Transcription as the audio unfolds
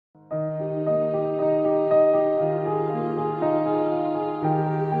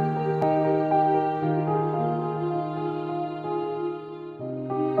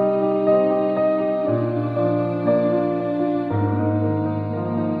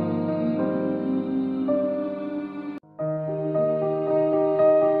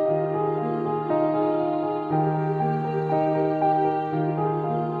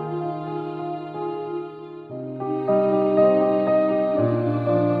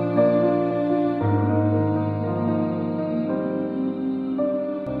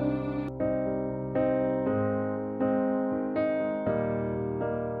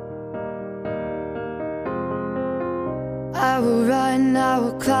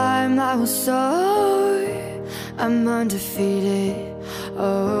climb, I will soar. I'm undefeated,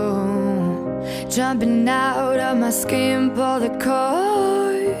 oh. Jumping out of my skin, pull the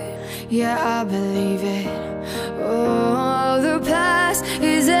cord. Yeah, I believe it. Oh, the past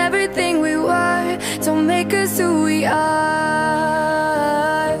is everything we were. Don't make us who we are.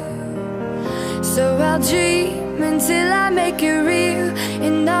 So I'll dream until I make it real,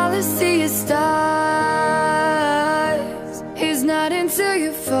 and all I see is stars. It's not until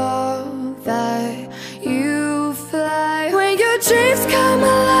you fall that you fly. When your dreams come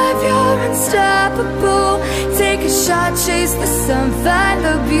alive, you're unstoppable. Take a shot, chase the sun, find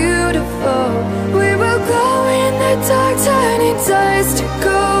the beautiful. We will glow in the dark, turning dust to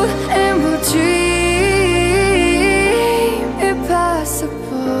gold, and we'll dream impossible.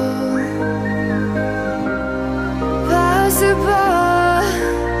 Possible.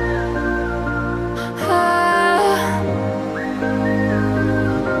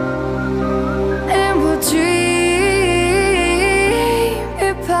 And we'll dream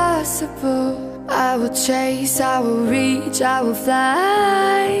impossible. I will chase, I will reach, I will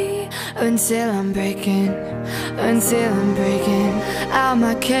fly until I'm breaking, until I'm breaking out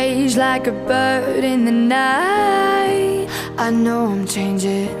my cage like a bird in the night. I know I'm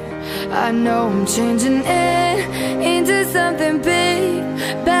changing, I know I'm changing it into something big,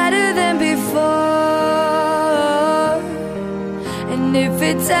 better than before. And if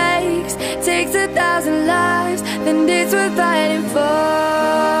it takes 1,000 lives, then it's worth fighting for.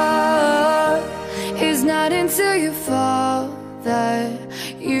 It's not until you fall that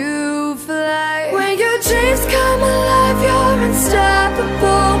you fly. When your dreams come alive, you're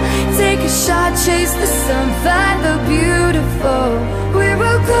unstoppable. Take a shot, chase the sun, find the beautiful. We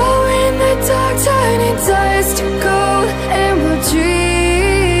will glow in the dark, turning dust to gold, and we'll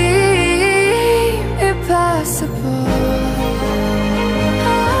dream impossible.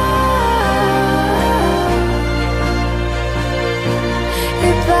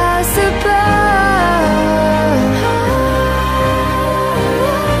 Impossible.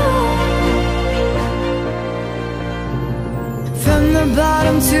 From the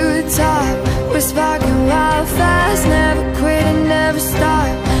bottom to the top, we're sparking wild fast. Never quit and never stop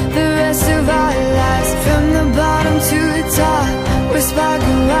the rest of our lives. From the bottom to the top, we're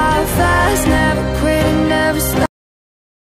sparking wild fast.